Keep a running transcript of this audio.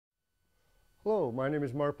Hello, my name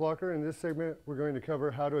is Mark Blocker. In this segment, we're going to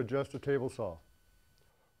cover how to adjust a table saw.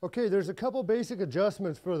 Okay, there's a couple basic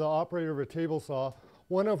adjustments for the operator of a table saw,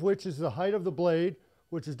 one of which is the height of the blade,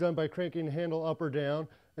 which is done by cranking the handle up or down,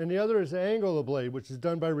 and the other is the angle of the blade, which is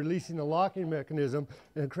done by releasing the locking mechanism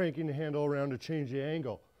and cranking the handle around to change the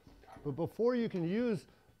angle. But before you can use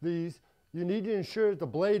these, you need to ensure that the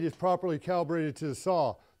blade is properly calibrated to the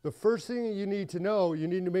saw. The first thing that you need to know, you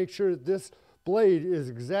need to make sure that this blade is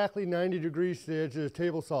exactly 90 degrees to the edge of the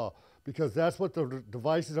table saw, because that's what the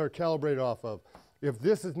devices are calibrated off of. If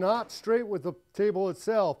this is not straight with the table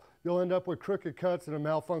itself, you'll end up with crooked cuts and a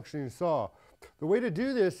malfunctioning saw. The way to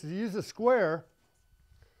do this is use a square,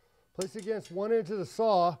 place it against one edge of the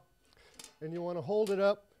saw, and you want to hold it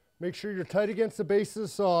up, make sure you're tight against the base of the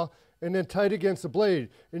saw, and then tight against the blade.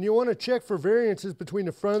 And you want to check for variances between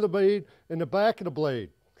the front of the blade and the back of the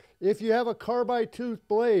blade. If you have a carbide tooth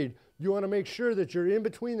blade, you want to make sure that you're in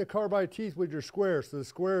between the carbide teeth with your square, so the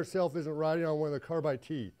square itself isn't riding on one of the carbide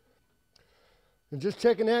teeth. And just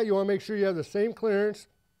checking that, you want to make sure you have the same clearance,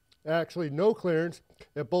 actually no clearance,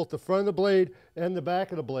 at both the front of the blade and the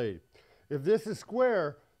back of the blade. If this is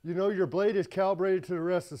square, you know your blade is calibrated to the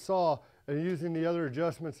rest of the saw, and using the other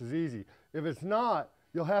adjustments is easy. If it's not,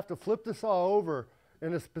 you'll have to flip the saw over,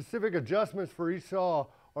 and the specific adjustments for each saw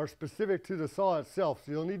are specific to the saw itself.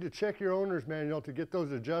 So you'll need to check your owner's manual to get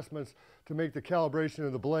those adjustments to make the calibration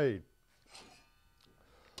of the blade.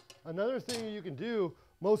 Another thing you can do,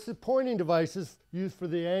 most of the pointing devices used for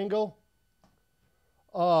the angle,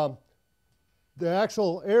 the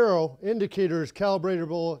actual arrow indicator is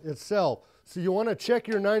calibratable itself. So you want to check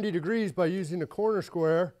your 90 degrees by using the corner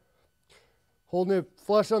square, holding it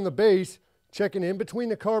flush on the base, checking in between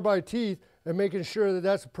the carbide teeth, and making sure that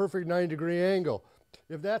that's a perfect 90-degree angle.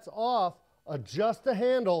 If that's off, adjust the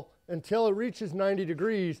handle until it reaches 90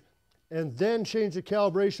 degrees, and then change the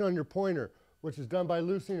calibration on your pointer, which is done by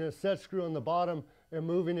loosening a set screw on the bottom and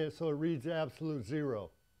moving it so it reads absolute 0.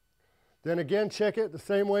 Then again, check it the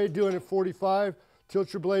same way, doing it 45,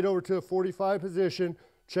 tilt your blade over to a 45 position,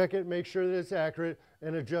 check it, make sure that it's accurate,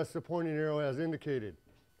 and adjust the pointing arrow as indicated.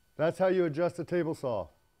 That's how you adjust a table saw.